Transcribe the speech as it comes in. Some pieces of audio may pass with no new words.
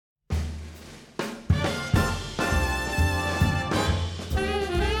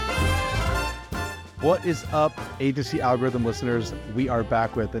What is up, agency algorithm listeners? We are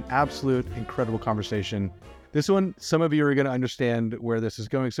back with an absolute incredible conversation. This one, some of you are going to understand where this is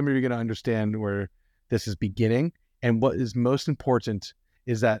going. Some of you are going to understand where this is beginning. And what is most important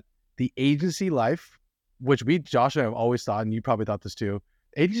is that the agency life, which Josh and I have always thought, and you probably thought this too,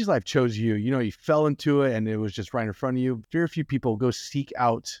 agency life chose you. You know, you fell into it and it was just right in front of you. Very few people go seek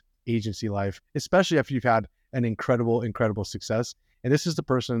out agency life, especially after you've had an incredible success. And this is the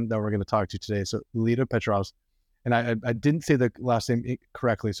person that we're going to talk to today. So Lolita Petrossov. And I didn't say the last name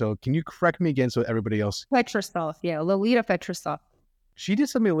correctly. So can you correct me again so everybody else? Petrossov, yeah, Lolita Petrossov. She did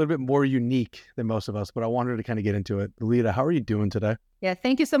something a little bit more unique than most of us, but I wanted to kind of get into it. Lolita, how are you doing today? Yeah,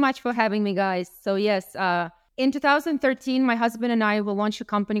 thank you so much for having me, guys. So yes, in 2013, my husband and I will launch a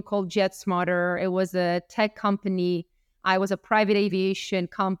company called JetSmarter. It was a tech company. I was a private aviation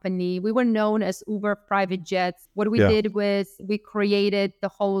company. We were known as Uber Private Jets. What we did was we created the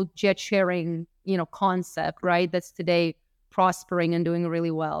whole jet sharing, concept, right? That's today prospering and doing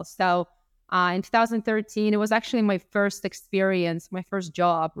really well. So in 2013, it was actually my first experience, my first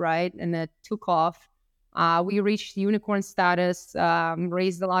job, right? And it took off. We reached unicorn status,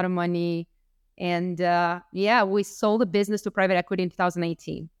 raised a lot of money. And we sold the business to private equity in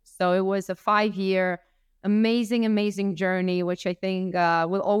 2018. So it was a 5-year amazing journey, which I think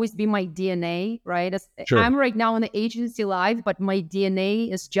will always be my DNA, right? Sure. I'm right now in the agency life, but my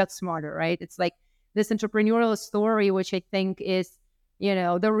DNA is JetSmarter, right? It's like this entrepreneurial story, which I think is,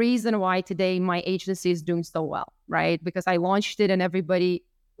 the reason why today my agency is doing so well, right? Because I launched it and everybody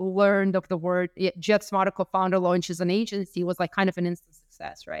learned of the word. JetSmarter co-founder launches an agency was like kind of an instant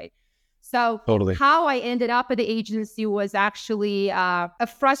success, right? So Totally. How I ended up at the agency was actually a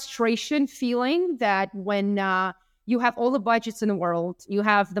frustration feeling that when you have all the budgets in the world, you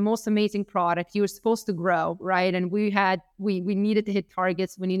have the most amazing product, you're supposed to grow, right? And we needed to hit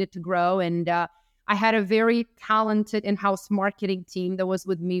targets, we needed to grow. And I had a very talented in-house marketing team that was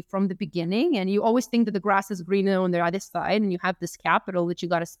with me from the beginning. And you always think that the grass is greener on the other side and you have this capital that you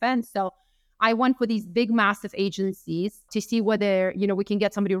got to spend. So I went with these big, massive agencies to see whether, we can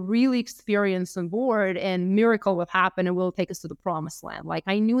get somebody really experienced on board and miracle will happen and will take us to the promised land. Like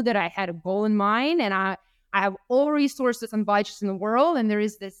I knew that I had a goal in mind and I have all resources and budgets in the world. And there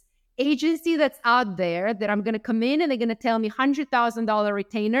is this agency that's out there that I'm going to come in and they're going to tell me $100,000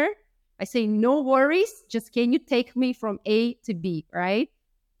 retainer. I say, no worries. Just can you take me from A to B, right?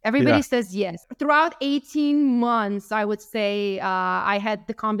 Everybody says yes. Throughout 18 months, I would say I had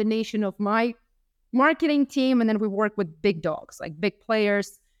the combination of my marketing team and then we worked with big dogs, like big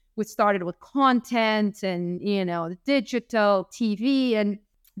players. We started with content and, digital TV, and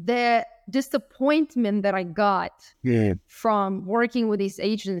the disappointment that I got from working with these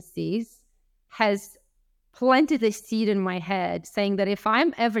agencies has planted a seed in my head saying that if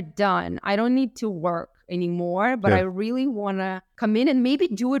I'm ever done, I don't need to work anymore, but I really want to come in and maybe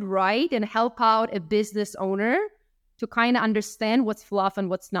do it right and help out a business owner to kind of understand what's fluff and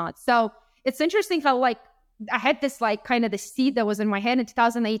what's not. So it's interesting how I had this kind of the seed that was in my head in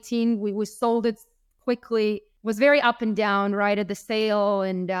 2018. We sold it quickly, was very up and down right at the sale.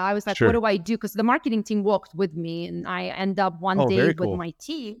 And I was like, what do I do? Because the marketing team walked with me and I end up one day with my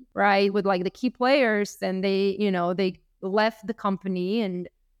team, right? With the key players, and they left the company and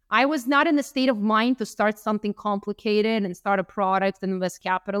I was not in the state of mind to start something complicated and start a product and invest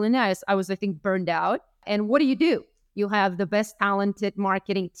capital in it. I was, I think, burned out. And what do? You have the best talented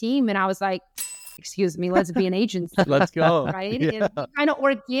marketing team. And I was like, excuse me, let's be an agency. Let's go. Right? Yeah. And kind of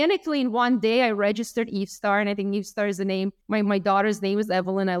organically in one day, I registered EveStar, and I think EveStar is the name. My daughter's name is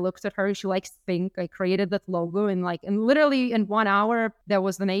Evelyn. I looked at her. She likes pink. I created that logo and literally in 1 hour, there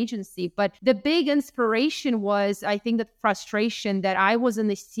was an agency. But the big inspiration was, I think, that frustration that I was in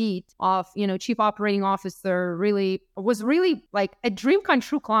the seat of, chief operating officer, was really like a dream come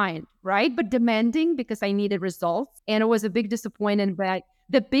true client, right? But demanding because I needed results. And it was a big disappointment that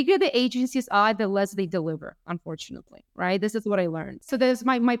the bigger the agencies are, the less they deliver, unfortunately, right? This is what I learned. So there's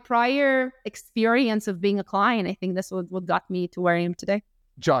my prior experience of being a client. I think that's what got me to where I am today.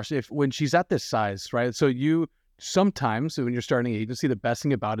 Josh, when she's at this size, right? So sometimes when you're starting an agency, the best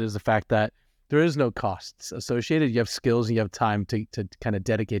thing about it is the fact that there is no costs associated. You have skills and you have time to kind of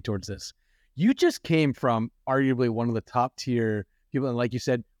dedicate towards this. You just came from arguably one of the top tier people. And like you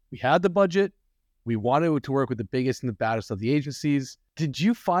said, we had the budget. We wanted to work with the biggest and the baddest of the agencies. Did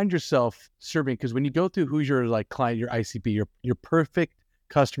you find yourself serving? Because when you go through who's your client, your ICP, your perfect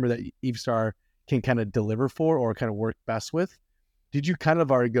customer that EveStar can kind of deliver for or kind of work best with, did you kind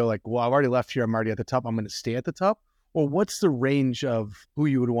of already go well, I've already left here, I'm already at the top, I'm going to stay at the top? Or what's the range of who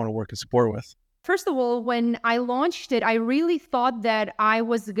you would want to work and support with? First of all, when I launched it, I really thought that I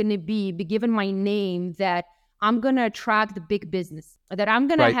was going to be given my name, that I'm going to attract the big business, that I'm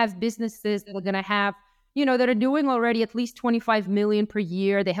going to have businesses that are going to have, that are doing already at least 25 million per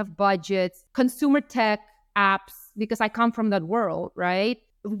year. They have budgets, consumer tech apps, because I come from that world, right?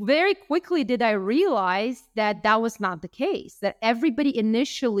 Very quickly did I realize that that was not the case, that everybody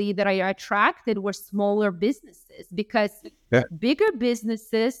initially that I attracted were smaller businesses, because bigger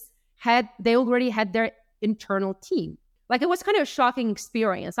businesses they already had their internal team. Like, it was kind of a shocking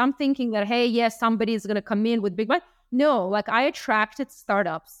experience. I'm thinking that, hey, yes, somebody is going to come in with big money. No, like, I attracted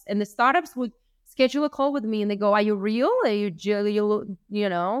startups, and the startups would schedule a call with me and they go, are you real? Are you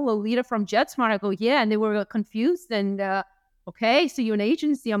Lolita from JetSmart? I go, yeah. And they were confused and, okay, so you're an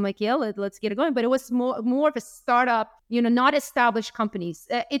agency. I'm like, yeah, let's get it going. But it was more of a startup, not established companies.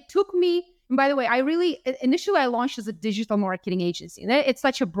 It took me, and by the way, initially I launched as a digital marketing agency. And it's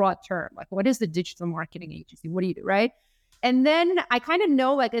such a broad term. Like, what is the digital marketing agency? What do you do, right? And then I kind of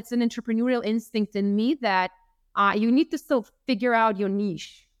know, like, it's an entrepreneurial instinct in me that you need to still figure out your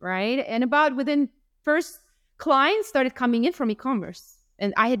niche, right? And within first, clients started coming in from e-commerce.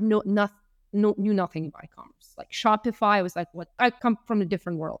 And I had knew nothing about e-commerce. Like Shopify, I was like, what? I come from a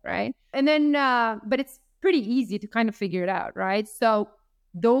different world, right? And then, but it's pretty easy to kind of figure it out, right? So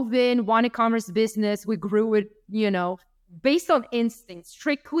dove in, one e-commerce business. We grew it, based on instinct,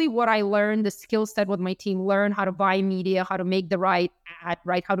 strictly what I learned, the skill set, what my team learned, how to buy media, how to make the right ad,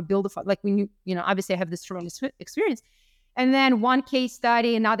 right? How to build like we knew, obviously I have this tremendous experience. And then one case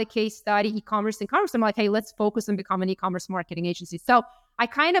study, another case study, e-commerce. I'm like, hey, let's focus on becoming an e-commerce marketing agency. So I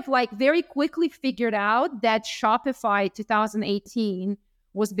kind of like very quickly figured out that Shopify 2018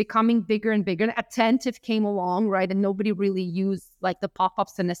 was becoming bigger and bigger. Attentive came along, right? And nobody really used like the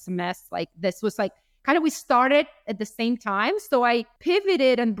pop-ups and SMS. Like, this was like kind of, we started at the same time. So I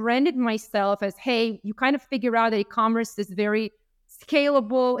pivoted and branded myself as, hey, you kind of figure out that e-commerce is very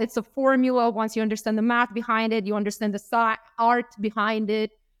scalable. It's a formula. Once you understand the math behind it, you understand the art behind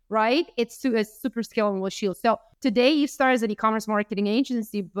it, right? It's a super scalable shield. So today you start as an e-commerce marketing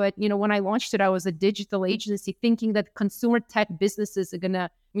agency, but when I launched it, I was a digital agency thinking that consumer tech businesses are going to,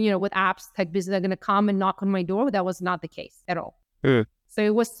 with apps, tech business are going to come and knock on my door. That was not the case at all. So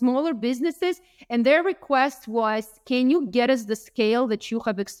it was smaller businesses, and their request was, can you get us the scale that you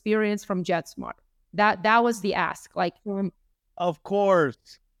have experienced from JetSmart? That was the ask. Like, of course.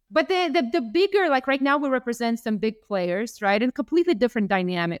 But the bigger, like right now we represent some big players, right? And completely different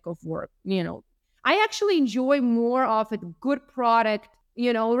dynamic of work. I actually enjoy more of a good product,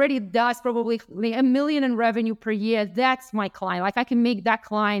 already does probably $1 million in revenue per year. That's my client. Like, I can make that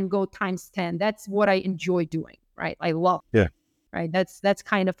client go times 10. That's what I enjoy doing, right? I love. Yeah. Right. That's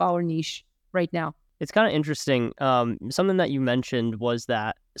kind of our niche right now. It's kind of interesting. Something that you mentioned was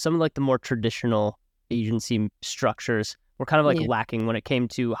that some of like the more traditional agency structures were kind of like lacking when it came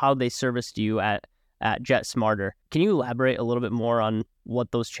to how they serviced you at JetSmarter. Can you elaborate a little bit more on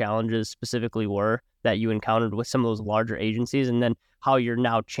what those challenges specifically were that you encountered with some of those larger agencies, and then how you're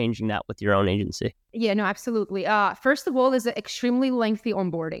now changing that with your own agency? Yeah, no, absolutely. First of all, is an extremely lengthy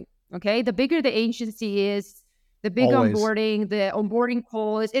onboarding. Okay. The bigger the agency is, the big onboarding, the onboarding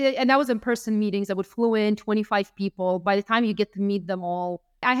calls, and that was in-person meetings. I would flew in 25 people. By the time you get to meet them all,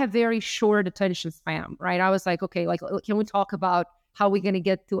 I have very short attention span, right? I was like, okay, like, can we talk about how we're going to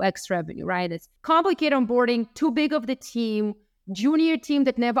get to X revenue, right? It's complicated onboarding, too big of the team, junior team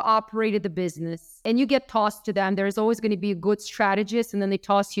that never operated the business, and you get tossed to them. There's always going to be a good strategist, and then they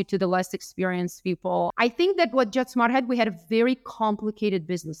toss you to the less experienced people. I think that what JetSmart had, we had a very complicated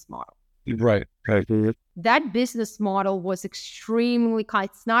business model. Right. That business model was extremely,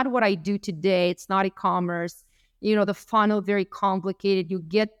 it's not what I do today. It's not e-commerce. The funnel, very complicated. You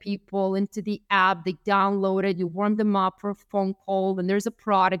get people into the app, they download it, you warm them up for a phone call, and there's a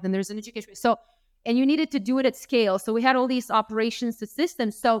product, and there's an education. So, and you needed to do it at scale. So we had all these operations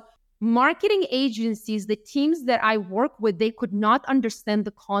systems. So marketing agencies, the teams that I work with, they could not understand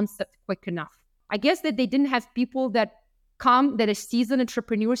the concept quick enough. I guess that they didn't have people that are seasoned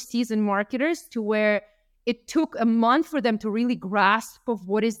entrepreneurs, seasoned marketers, to where it took a month for them to really grasp of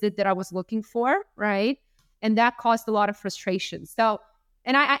what is it that I was looking for, right? And that caused a lot of frustration. So,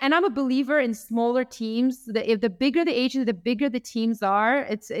 and I'm a believer in smaller teams. If the bigger the agency, the bigger the teams are,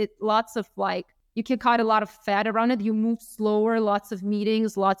 it's lots of like, you can cut a lot of fat around it. You move slower, lots of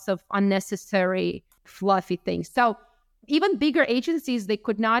meetings, lots of unnecessary fluffy things. So even bigger agencies,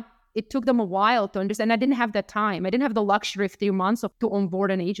 it took them a while to understand. I didn't have that time. I didn't have the luxury of 3 months to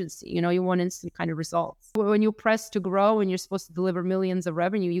onboard an agency. You want instant kind of results. When you press to grow and you're supposed to deliver millions of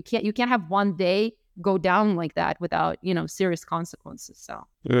revenue, you can't have one day go down like that without, serious consequences. So,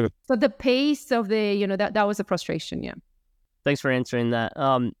 Yeah. so the pace of the, that was a frustration. Yeah. Thanks for answering that.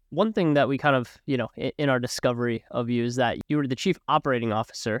 One thing that we kind of, in our discovery of you is that you were the chief operating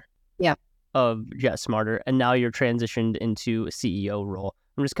officer of Jet Smarter, and now you're transitioned into a CEO role.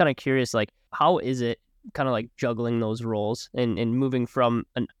 I'm just kind of curious, like, how is it kind of like juggling those roles and moving from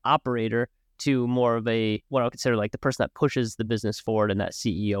an operator to more of what I would consider like the person that pushes the business forward in that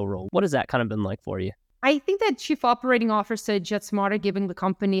CEO role? What has that kind of been like for you? I think that chief operating officer at Jet Smarter, given the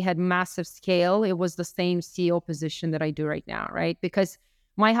company had massive scale, it was the same CEO position that I do right now, right? Because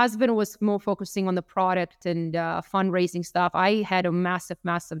my husband was more focusing on the product and fundraising stuff. I had a massive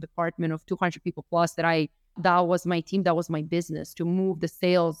department of 200 people plus that was my team, that was my business to move the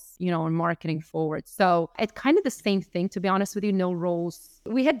sales, and marketing forward. So it's kind of the same thing, to be honest with you, no roles.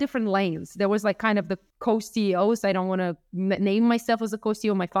 We had different lanes. There was like kind of the co-CEOs. I don't want to name myself as a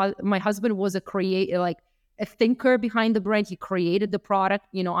co-CEO. My husband was a creator, like a thinker behind the brand. He created the product.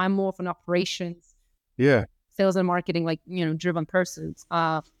 I'm more of an operations, sales and marketing, like, driven person.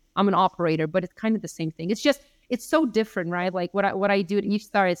 I'm an operator, but it's kind of the same thing. It's just, it's so different, right? Like what I do at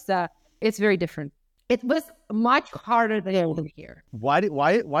EveStar, it's very different. It was much harder than here. Why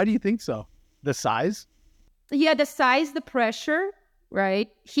do you think so? The size? Yeah, the size, the pressure, right?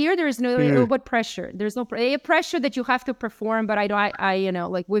 Here, there is no what pressure. There's no pressure that you have to perform. But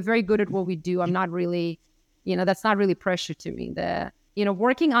like we're very good at what we do. I'm not really, that's not really pressure to me.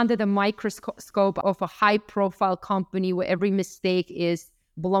 Working under the microscope of a high-profile company where every mistake is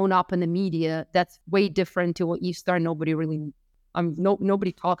blown up in the media, that's way different to what EveStar.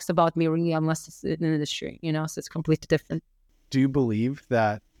 Nobody talks about me really unless it's in the industry, so it's completely different. Do you believe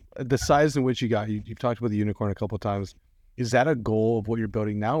that the size in which you've talked about the unicorn a couple of times, is that a goal of what you're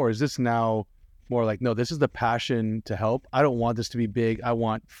building now? Or is this now more like, no, this is the passion to help. I don't want this to be big. I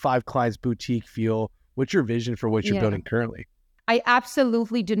want 5 clients boutique feel. What's your vision for what you're building currently? I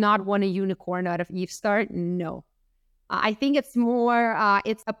absolutely do not want a unicorn out of EveStar. No. I think it's more,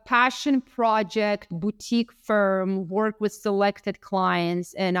 it's a passion project, boutique firm, work with selected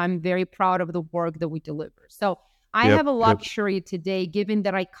clients, and I'm very proud of the work that we deliver. So I have a luxury today, given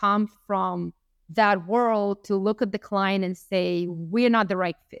that I come from that world, to look at the client and say, we're not the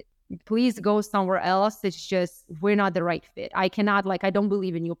right fit. Please go somewhere else. It's just, we're not the right fit. I don't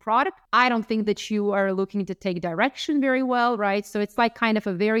believe in your product. I don't think that you are looking to take direction very well, right? So it's like kind of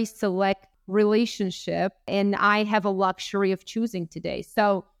a very select relationship, and I have a luxury of choosing today.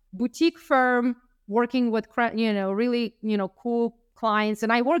 So boutique firm, working with really cool clients,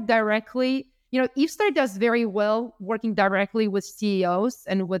 and I work directly. EveStar does very well working directly with CEOs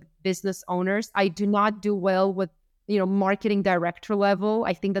and with business owners. I do not do well with marketing director level.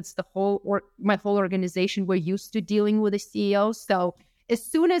 I think that's my whole organization. We're used to dealing with the CEO. So as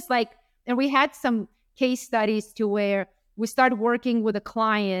soon as and we had some case studies to where we start working with a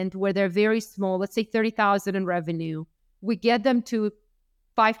client where they're very small, let's say 30,000 in revenue. We get them to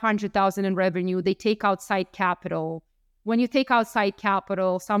 500,000 in revenue. They take outside capital. When you take outside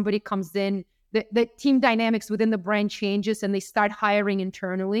capital, somebody comes in, the team dynamics within the brand changes and they start hiring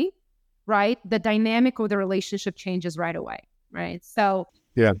internally, right? The dynamic of the relationship changes right away, right? So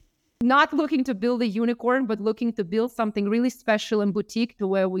not looking to build a unicorn, but looking to build something really special and boutique to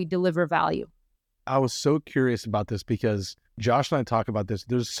where we deliver value. I was so curious about this because Josh and I talk about this.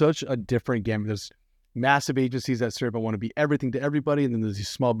 There's such a different gamut. There's massive agencies that serve and want to be everything to everybody. And then there's these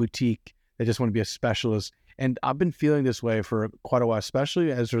small boutique that just want to be a specialist. And I've been feeling this way for quite a while,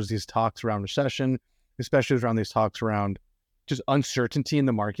 especially as there's these talks around recession, especially around these talks around just uncertainty in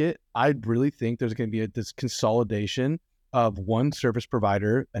the market. I really think there's going to be this consolidation of one service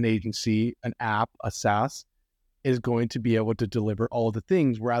provider, an agency, an app, a SaaS is going to be able to deliver all the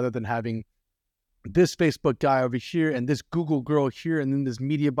things rather than having this Facebook guy over here and this Google girl here and then this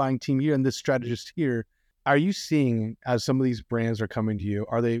media buying team here and this strategist here. Are you seeing, as some of these brands are coming to you,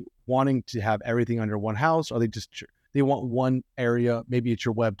 are they wanting to have everything under one house? Are they want one area, maybe it's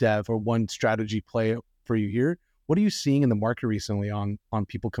your web dev or one strategy play for you here? What are you seeing in the market recently on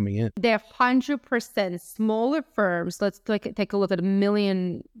people coming in? They're 100% smaller firms. Let's take a look at $1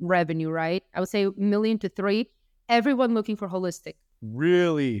 million revenue, right? I would say $1 million to $3 million. Everyone looking for holistic.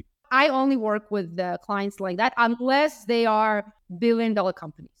 Really? I only work with the clients like that unless they are billion-dollar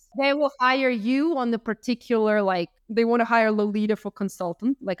companies. They will hire you on the particular, they want to hire Lolita for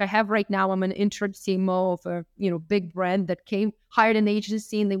consultant. Like I have right now, I'm an interim CMO of a big brand that hired an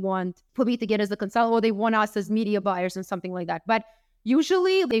agency and they want for me to get as a consultant, or they want us as media buyers and something like that. But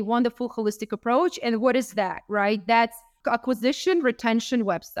usually they want the full holistic approach. And what is that, right? That's acquisition, retention,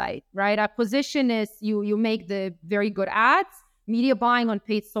 website, right? Acquisition is you make the very good ads, media buying on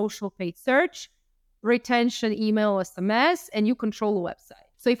paid social, paid search. retention, email, SMS, and you control the website.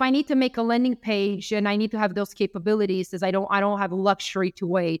 So if I need to make a landing page and I need to have those capabilities, is I don't have a luxury to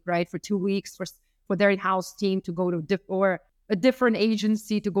wait, right, for 2 weeks for their in-house team to go to or a different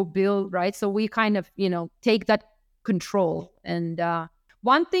agency to go build, right? So we kind of, take that control. And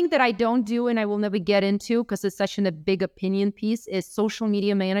one thing that I don't do and I will never get into because it's such a big opinion piece is social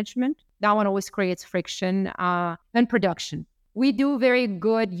media management. That one always creates friction and production. We do very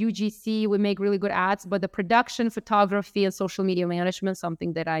good UGC. We make really good ads, but the production, photography, and social media management,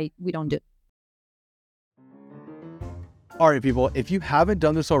 something that we don't do. All right, people, if you haven't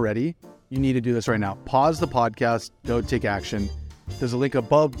done this already, you need to do this right now. Pause the podcast, go take action. There's a link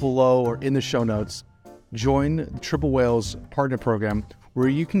above, below, or in the show notes. Join the Triple Whales Partner Program, where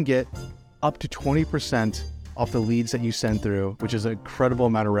you can get up to 20% off the leads that you send through, which is an incredible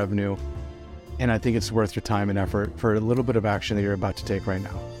amount of revenue. And I think it's worth your time and effort for a little bit of action that you're about to take right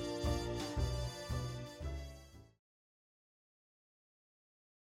now.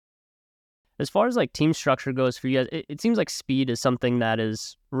 As far as like team structure goes for you guys, it seems like speed is something that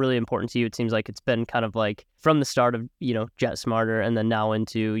is really important to you. It seems like it's been kind of like from the start of, Jet Smarter and then now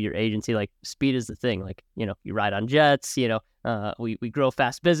into your agency, like speed is the thing. Like, you ride on jets, we grow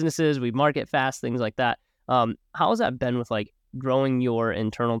fast businesses, we market fast, things like that. How has that been with like growing your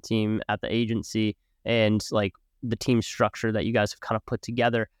internal team at the agency and like the team structure that you guys have kind of put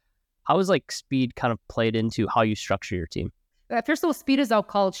together? How has like speed kind of played into how you structure your team? First of all, speed is our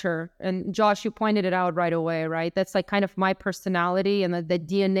culture. And Josh, you pointed it out right away, right? That's like kind of my personality and the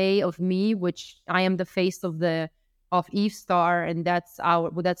DNA of me, which I am the face of EveStar, and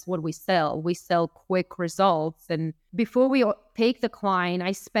that's what we sell. We sell quick results. And before we take the client,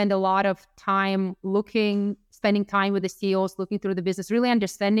 I spend a lot of time spending time with the CEOs, looking through the business, really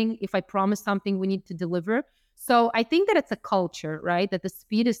understanding if I promise something, we need to deliver. So I think that it's a culture, right? That the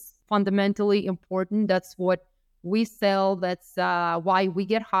speed is fundamentally important. That's what we sell. That's why we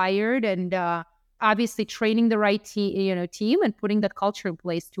get hired, and obviously training the right team and putting that culture in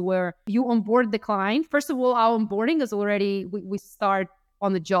place to where you onboard the client. First of all, our onboarding is already, we start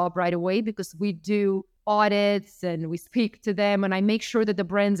on the job right away because we do audits and we speak to them, and I make sure that the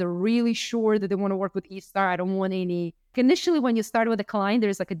brands are really sure that they want to work with EveStar. I don't want initially when you start with a client,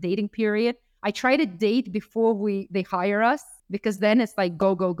 there's like a dating period. I try to date before they hire us, because then it's like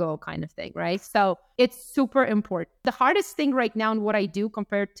go, go, go kind of thing, right? So it's super important. The hardest thing right now in what I do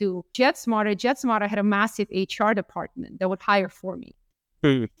compared to Jet Smarter had a massive HR department that would hire for me.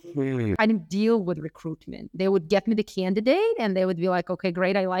 I didn't deal with recruitment. They would get me the candidate and they would be like, okay,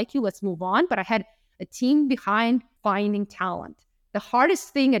 great, I like you, let's move on. But I had a team behind finding talent. The hardest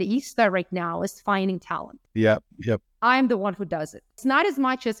thing at EveStar right now is finding talent. Yep. I'm the one who does it. It's not as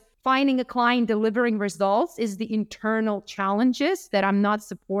much as finding a client, delivering results, is the internal challenges that I'm not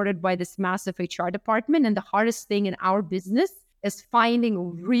supported by this massive HR department. And the hardest thing in our business is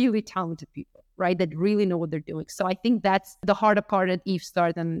finding really talented people, right, that really know what they're doing. So I think that's the harder part at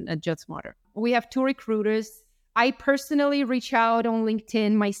EveStar than at Jet Smarter. We have 2 recruiters. I personally reach out on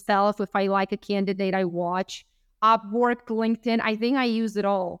LinkedIn myself. If I like a candidate, I watch. Upwork, LinkedIn, I think I use it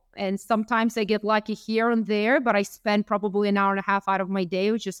all. And sometimes I get lucky here and there, but I spend probably an hour and a half out of my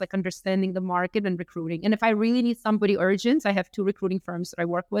day with just like understanding the market and recruiting. And if I really need somebody urgent, I have 2 recruiting firms that I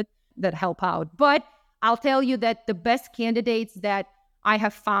work with that help out. But I'll tell you that the best candidates that I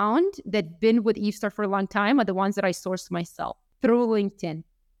have found that been with EveStar for a long time are the ones that I sourced myself through LinkedIn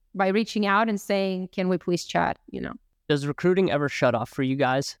by reaching out and saying, can we please chat, Does recruiting ever shut off for you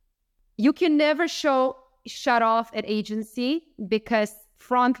guys? You can never shut off at agency because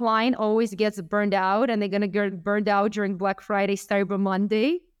frontline always gets burned out, and they're going to get burned out during Black Friday, Cyber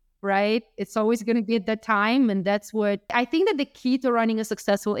Monday, right? It's always going to be at that time. And that's what I think that the key to running a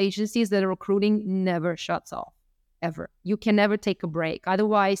successful agency is that recruiting never shuts off, ever. You can never take a break.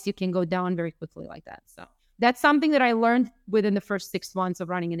 Otherwise, you can go down very quickly like that. So that's something that I learned within the first 6 months of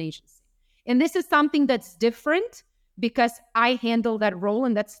running an agency. And this is something that's different because I handle that role,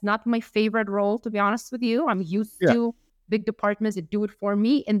 and that's not my favorite role, to be honest with you. I'm used to big departments that do it for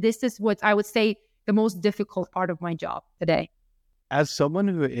me. And this is what I would say the most difficult part of my job today. As someone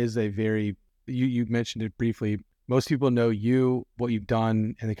who is you mentioned it briefly, most people know you, what you've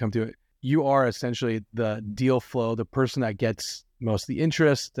done, and they come to it. You are essentially the deal flow, the person that gets most of the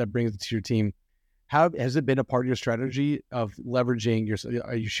interest, that brings it to your team. How has it been a part of your strategy of leveraging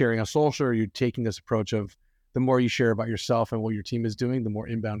are you sharing on social, or are you taking this approach of the more you share about yourself and what your team is doing, the more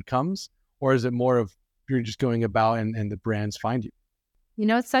inbound comes? Or is it more of you're just going about and the brands find you?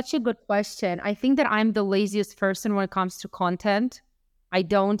 It's such a good question. I think that I'm the laziest person when it comes to content. I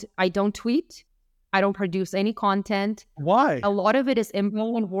don't tweet. I don't produce any content. Why? A lot of it is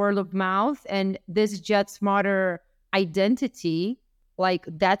inbound and word of mouth. And this Jet Smarter identity, like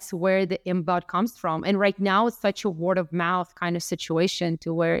that's where the inbound comes from. And right now it's such a word of mouth kind of situation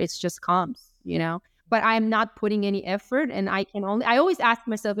to where it's just comes, but I'm not putting any effort. And I always ask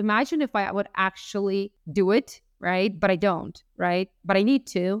myself, imagine if I would actually do it, right? But I don't, right? But I need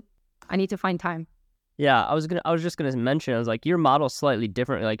to find time. Yeah, I was just gonna mention, I was like, your model's slightly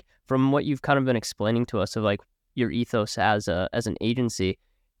different, like from what you've kind of been explaining to us of like your ethos as an agency.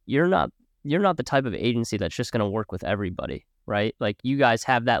 You're not the type of agency that's just gonna work with everybody, right? Like you guys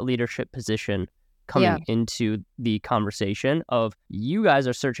have that leadership position coming into the conversation of you guys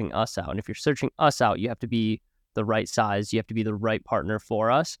are searching us out. And if you're searching us out, you have to be the right size, you have to be the right partner for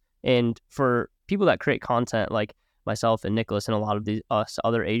us. And for people that create content like myself and Nicholas and a lot of us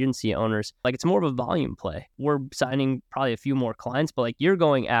other agency owners, like it's more of a volume play. We're signing probably a few more clients, but like you're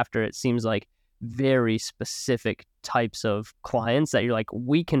going after, it seems like, very specific types of clients that you're like,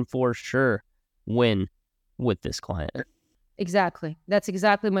 we can for sure win with this client. Exactly. That's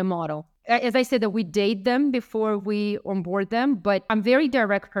exactly my model. As I said, that we date them before we onboard them, but I'm a very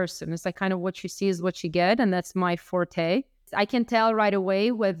direct person. It's like kind of what you see is what you get. And that's my forte. I can tell right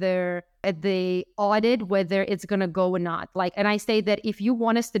away whether at the audit, whether it's going to go or not. Like, and I say that if you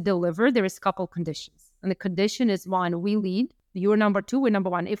want us to deliver, there is a couple conditions. And the condition is one, we lead. You're number two, we're number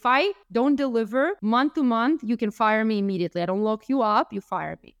one. If I don't deliver month to month, you can fire me immediately. I don't lock you up, you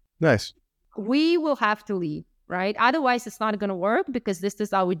fire me. Nice. We will have to lead, right? Otherwise, it's not going to work because this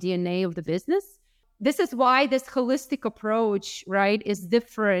is our DNA of the business. This is why this holistic approach, right, is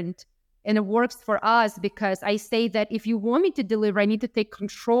different. And it works for us because I say that if you want me to deliver, I need to take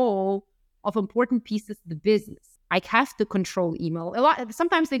control of important pieces of the business. I have to control email.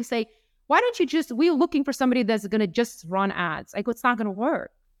 Sometimes they say, why don't you we're looking for somebody that's going to just run ads. I go, it's not going to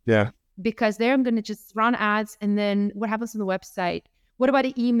work. Yeah. Because they're going to just run ads. And then what happens on the website? What about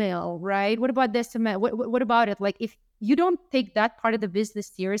the email, right? What about the SMS? What about it? Like if you don't take that part of the business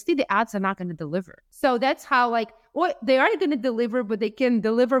seriously, the ads are not going to deliver. So that's how they are going to deliver, but they can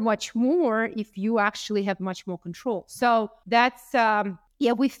deliver much more if you actually have much more control. So that's,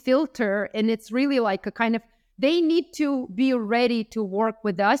 we filter, and it's really like a kind of, they need to be ready to work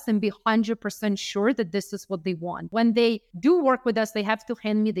with us and be 100% sure that this is what they want. When they do work with us, they have to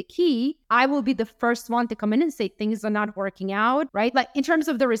hand me the key. I will be the first one to come in and say things are not working out, right? Like in terms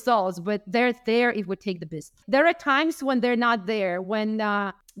of the results, but they're there if we take the business. There are times when they're not there, when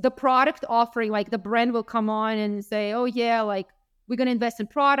the product offering, like the brand will come on and say, oh yeah, like we're going to invest in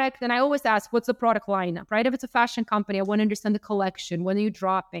product. And I always ask, what's the product lineup, right? If it's a fashion company, I want to understand the collection. When are you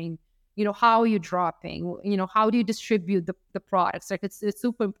dropping? How are you dropping? How do you distribute the products? Like it's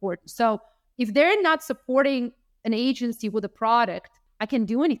super important. So if they're not supporting an agency with a product, I can't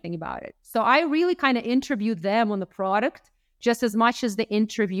do anything about it. So I really kind of interview them on the product just as much as they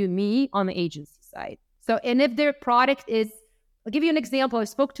interview me on the agency side. So, and if their product is, I'll give you an example. I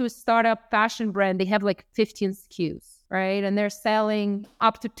spoke to a startup fashion brand. They have like 15 SKUs, right? And they're selling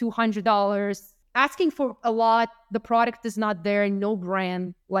up to $200. Asking for a lot, the product is not there, no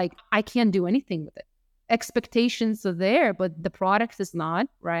brand, like I can't do anything with it. Expectations are there, but the product is not,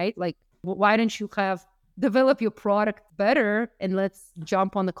 right? Like, why don't you develop your product better and let's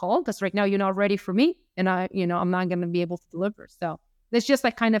jump on the call? Because right now you're not ready for me and I'm not going to be able to deliver. So it's just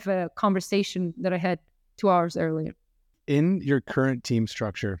like kind of a conversation that I had 2 hours earlier. In your current team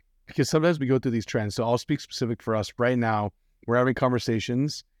structure, because sometimes we go through these trends. So I'll speak specific for us right now. We're having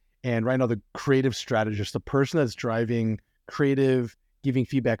conversations. And right now, the creative strategist, the person that's driving creative, giving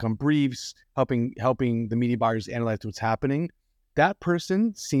feedback on briefs, helping the media buyers analyze what's happening, that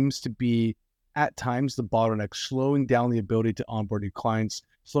person seems to be, at times, the bottleneck, slowing down the ability to onboard new clients,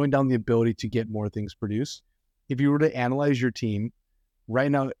 slowing down the ability to get more things produced. If you were to analyze your team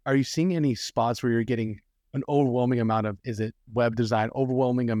right now, are you seeing any spots where you're getting an overwhelming amount of, is it web design,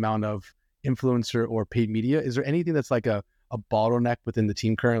 overwhelming amount of influencer or paid media? Is there anything that's like a bottleneck within the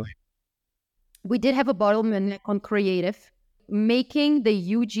team currently? We did have a bottleneck on creative, making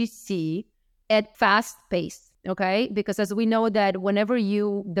the UGC at fast pace, okay? Because as we know that whenever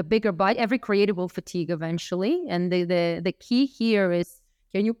the bigger bite, every creative will fatigue eventually. And the key here is,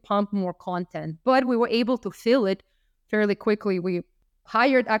 can you pump more content? But we were able to fill it fairly quickly. We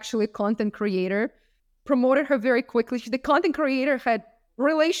hired actually a content creator, promoted her very quickly. The content creator had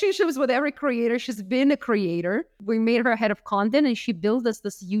relationships with every creator. She's been a creator. We made her head of content and she built us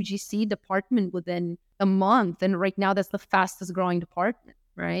this UGC department within a month. And right now that's the fastest growing department,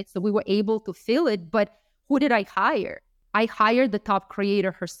 right? So we were able to fill it. But who did I hire? I hired the top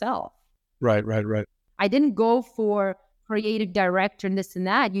creator herself. Right. I didn't go for creative director and this and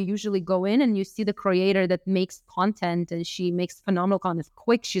that. You usually go in and you see the creator that makes content and she makes phenomenal content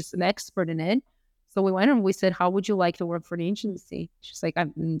quick. She's an expert in it. So we went and we said, how would you like to work for an agency? She's like,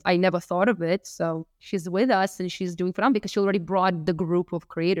 I never thought of it. So she's with us and she's doing phenomenal because she already brought the group of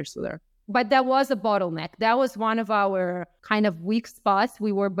creators with her. But that was a bottleneck. That was one of our kind of weak spots.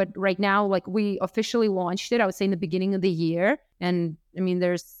 But right now, like we officially launched it, I would say in the beginning of the year. And I mean,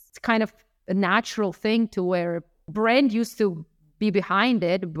 there's kind of a natural thing to where brand used to be behind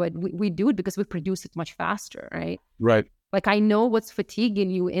it, but we do it because we produce it much faster, right? Right. Like I know what's fatiguing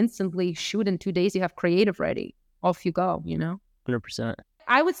you instantly shoot in 2 days, you have creative ready. Off you go, 100%.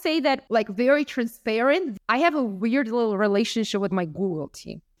 I would say that like very transparent. I have a weird little relationship with my Google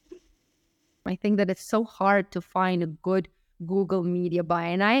team. I think that it's so hard to find a good Google media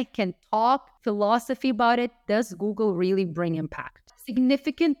buyer. And I can talk philosophy about it. Does Google really bring impact?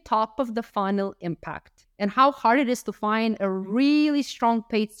 Significant top of the funnel impact. And how hard it is to find a really strong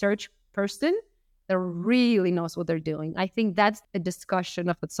paid search person that really knows what they're doing. I think that's a discussion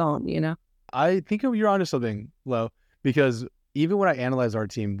of its own, I think you're onto something, Lo, because even when I analyze our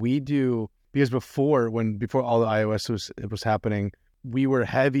team, because before all the iOS was happening, we were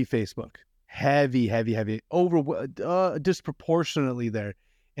heavy Facebook. Heavy, disproportionately there.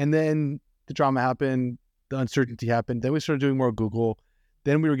 And then the drama happened, the uncertainty happened. Then we started doing more Google.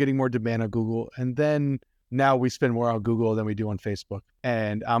 Then we were getting more demand on Google. And then now we spend more on Google than we do on Facebook.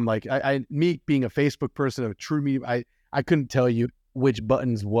 And I'm like, me being a Facebook person, a true media, I couldn't tell you which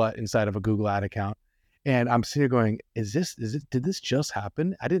buttons what inside of a Google ad account. And I'm sitting here going, did this just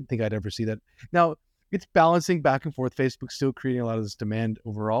happen? I didn't think I'd ever see that. Now it's balancing back and forth. Facebook's still creating a lot of this demand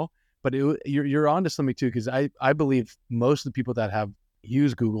overall. But you're onto something too, because I believe most of the people that have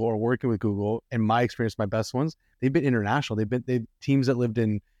used Google or working with Google, in my experience, my best ones, they've been international. They've teams that lived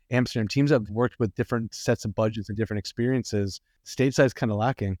in Amsterdam, teams that have worked with different sets of budgets and different experiences. Stateside's kind of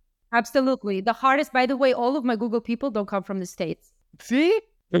lacking. Absolutely. The hardest, by the way, all of my Google people don't come from the States. See?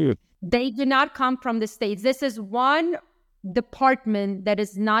 They do not come from the States. This is one department that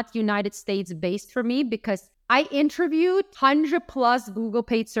is not United States based for me because I interviewed 100 plus Google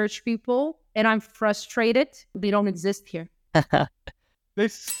paid search people and I'm frustrated. They don't exist here.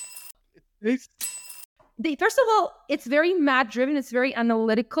 First of all, it's very math driven. It's very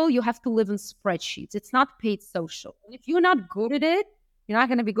analytical. You have to live in spreadsheets. It's not paid social. If you're not good at it, you're not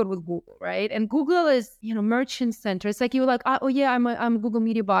going to be good with Google, right? And Google is, merchant center. It's like you're like, oh yeah, I'm a Google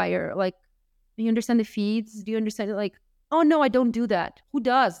media buyer. Like, do you understand the feeds? Do you understand it? Like, oh no, I don't do that. Who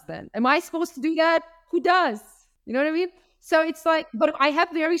does then? Am I supposed to do that? Who does? You know what I mean? So it's like, but I have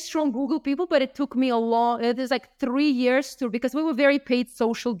very strong Google people, but it took me it was like 3 years because we were very paid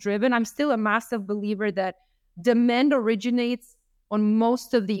social driven. I'm still a massive believer that demand originates on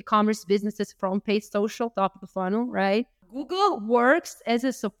most of the e-commerce businesses from paid social, top of the funnel, right? Google works as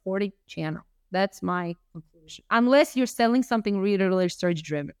a supporting channel. That's my conclusion. Unless you're selling something really search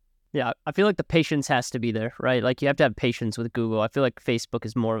driven. Yeah, I feel like the patience has to be there, right? Like you have to have patience with Google. I feel like Facebook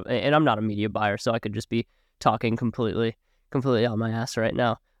is more, and I'm not a media buyer, so I could just be talking completely on my ass right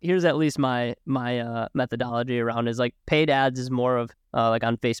now. Here's at least my methodology around is like paid ads is more of like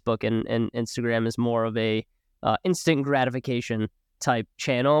on Facebook and Instagram is more of a instant gratification type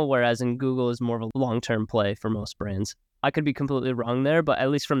channel, whereas in Google is more of a long-term play for most brands. I could be completely wrong there, but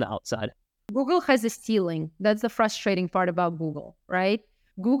at least from the outside. Google has a ceiling. That's the frustrating part about Google, right?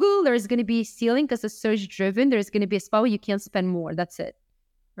 Google, there's going to be a ceiling because it's search driven. There's going to be a spot where you can't spend more. That's it.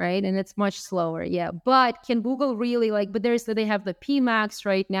 Right. And it's much slower. Yeah. But can Google really they have the PMax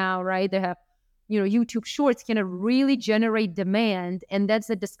right now, right? They have, YouTube Shorts. Can it really generate demand? And that's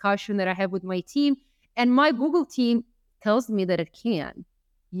a discussion that I have with my team. And my Google team tells me that it can.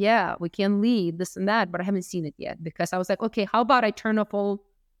 Yeah, we can lead this and that, but I haven't seen it yet because I was like, okay, how about I turn off all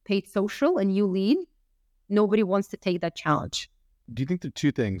paid social and you lead? Nobody wants to take that challenge. Do you think there are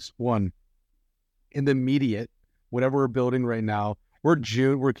two things? One, in the immediate, whatever we're building right now, we're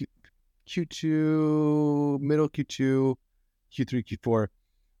Q2, middle Q2, Q3, Q4.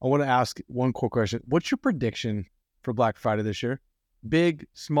 I want to ask one core question. What's your prediction for Black Friday this year? Big,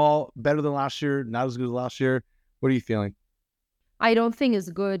 small, better than last year, not as good as last year? What are you feeling? I don't think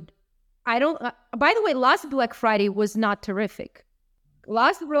it's good. By the way, last Black Friday was not terrific.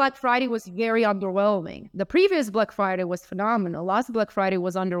 Last Black Friday was very underwhelming. The previous Black Friday was phenomenal. Last Black Friday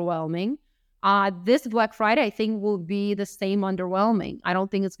was underwhelming. This Black Friday, I think, will be the same underwhelming. I don't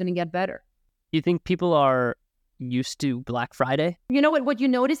think it's going to get better. You think people are used to Black Friday? You know what you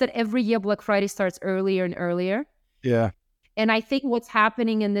notice that every year Black Friday starts earlier and earlier. Yeah. And I think what's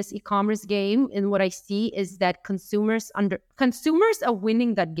happening in this e-commerce game and what I see is that consumers are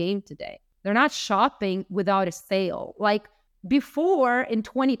winning that game today. They're not shopping without a sale. Like before in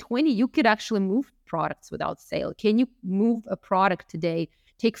 2020, you could actually move products without sale. Can you move a product today,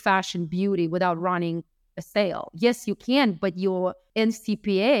 take fashion, beauty without running a sale? Yes, you can, but your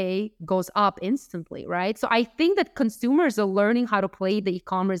NCPA goes up instantly, right? So I think that consumers are learning how to play the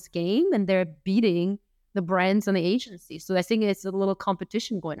e-commerce game and they're beating the brands and the agencies. So I think it's a little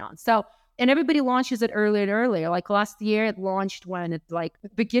competition going on. So, and everybody launches it earlier and earlier. Like last year, it launched when it's like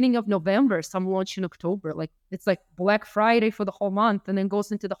beginning of November, some launch in October. Like it's like Black Friday for the whole month and then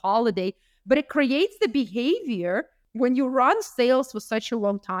goes into the holiday. But it creates the behavior when you run sales for such a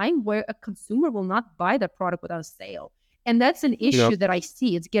long time where a consumer will not buy that product without a sale. And that's an issue that I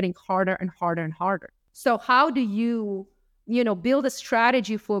see. It's getting harder and harder and harder. So how do you build a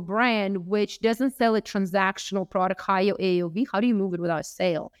strategy for a brand which doesn't sell a transactional product, higher AOV? How do you move it without a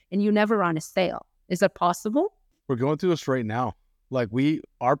sale? And you never run a sale. Is that possible? We're going through this right now. Like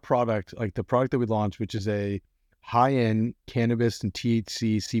our product, like the product that we launched, which is a high-end cannabis and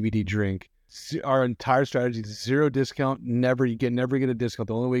THC CBD drink. Our entire strategy is zero discount. Never get a discount.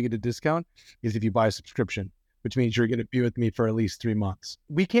 The only way you get a discount is if you buy a subscription, which means you're going to be with me for at least 3 months.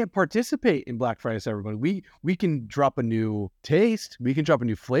 We can't participate in Black Friday, everybody. We can drop a new taste, we can drop a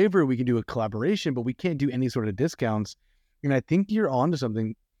new flavor, we can do a collaboration, but we can't do any sort of discounts. And I think you're onto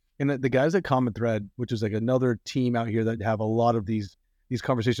something. And the guys at Common Thread, which is like another team out here that have a lot of these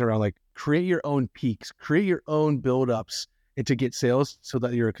conversations around like create your own peaks, create your own buildups, and to get sales so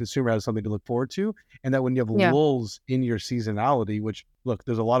that your consumer has something to look forward to. And that when you have lulls in your seasonality, which look,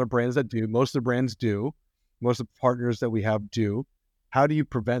 there's a lot of brands that do, most of the brands do, most of the partners that we have do. How do you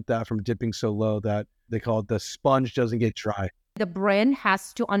prevent that from dipping so low that they call it the sponge doesn't get dry? The brand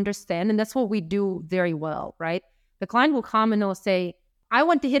has to understand, and that's what we do very well, right? The client will come and they'll say, I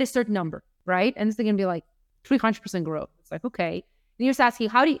want to hit a certain number, right? And it's going to be like 300% growth. It's like, okay. And you're just asking,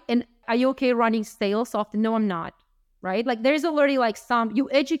 are you okay running sales often? No, I'm not, right? Like there's already like you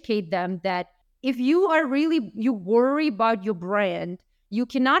educate them that if you worry about your brand, you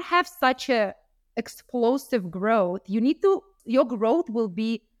cannot have such a explosive growth. Your growth will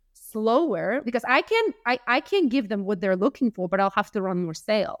be slower because I can give them what they're looking for, but I'll have to run more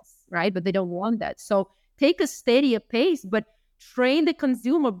sales, right? But they don't want that. So take a steadier pace, but train the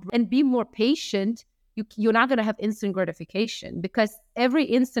consumer and be more patient. You're not going to have instant gratification because every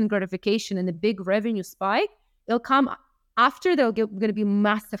instant gratification and a big revenue spike, it'll come after there's going to be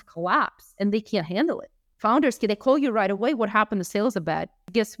massive collapse and they can't handle it. Founders, they call you right away. What happened? The sales are bad.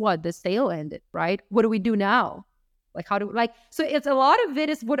 Guess what? The sale ended, right? What do we do now? So it's a lot of it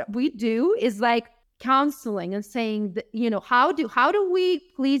is what we do is like counseling and saying that, how do we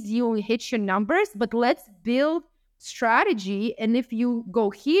please you and hit your numbers, but let's build strategy. And if you go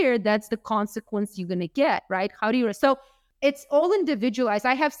here, that's the consequence you're going to get, right? So it's all individualized.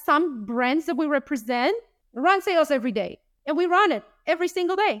 I have some brands that we represent run sales every day and we run it every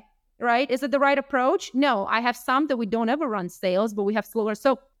single day. Right? Is it the right approach? No, I have some that we don't ever run sales, but we have slower.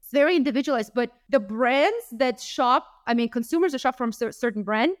 So it's very individualized. But the brands that consumers that shop from a certain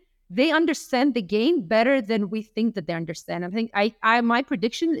brand, they understand the game better than we think that they understand. I think my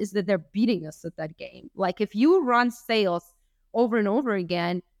prediction is that they're beating us at that game. Like if you run sales over and over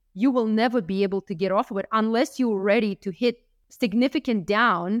again, you will never be able to get off of it unless you're ready to hit significant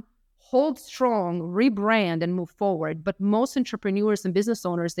down, hold strong, rebrand, and move forward. But most entrepreneurs and business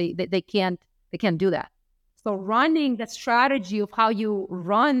owners, they can't do that. So running the strategy of how you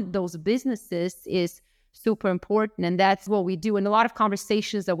run those businesses is super important. And that's what we do. In a lot of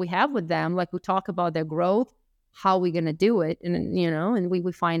conversations that we have with them, like we talk about their growth, how we're going to do it. And, and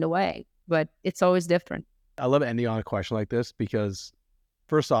we find a way, but it's always different. I love ending on a question like this because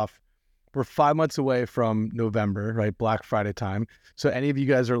first off, we're 5 months away from November, right? Black Friday time. So any of you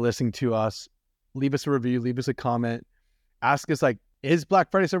guys are listening to us, leave us a review, leave us a comment, ask us like, is Black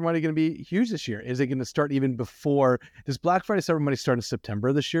Friday Cyber Monday going to be huge this year? Is it going to start even before? Does Black Friday Cyber Monday start in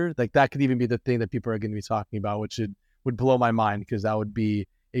September this year? Like that could even be the thing that people are going to be talking about, which would blow my mind because that would be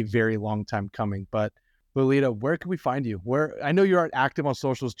a very long time coming. But Lolita, where can we find you? I know you aren't active on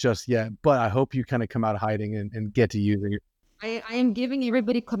socials just yet, but I hope you kind of come out of hiding and get to using it. I am giving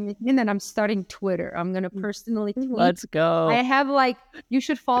everybody commitment and I'm starting Twitter. I'm going to personally tweet. Let's go. I have you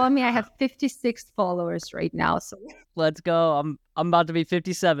should follow me. I have 56 followers right now. So let's go. I'm about to be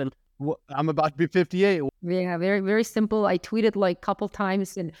 57. I'm about to be 58. Yeah, very, very simple. I tweeted a couple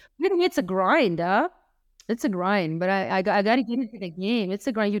times and it's a grind, huh? It's a grind, but I got to get into the game. It's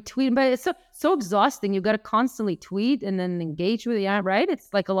a grind. You tweet, but it's so exhausting. You got to constantly tweet and then engage with it, right? It's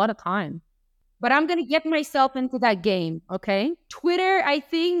like a lot of time. But I'm going to get myself into that game, okay? Twitter, I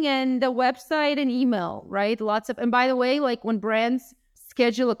think, and the website and email, right? And by the way, when brands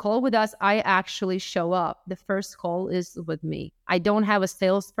schedule a call with us, I actually show up. The first call is with me. I don't have a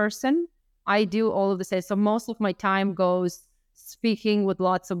salesperson. I do all of the sales. So most of my time goes speaking with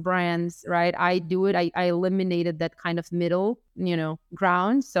lots of brands, right? I do it. I eliminated that kind of middle,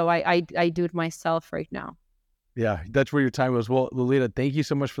 ground. So I do it myself right now. Yeah, that's where your time goes. Well, Lolita, thank you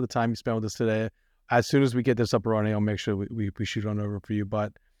so much for the time you spent with us today. As soon as we get this up and running, I'll make sure we shoot on over for you.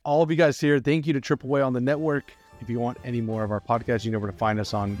 But all of you guys here, thank you to AAA on the network. If you want any more of our podcasts, you know where to find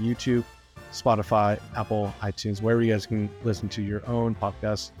us on YouTube, Spotify, Apple, iTunes, wherever you guys can listen to your own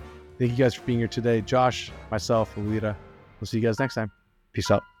podcasts. Thank you guys for being here today. Josh, myself, Lolita. We'll see you guys next time. Peace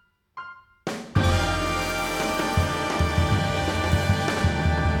out.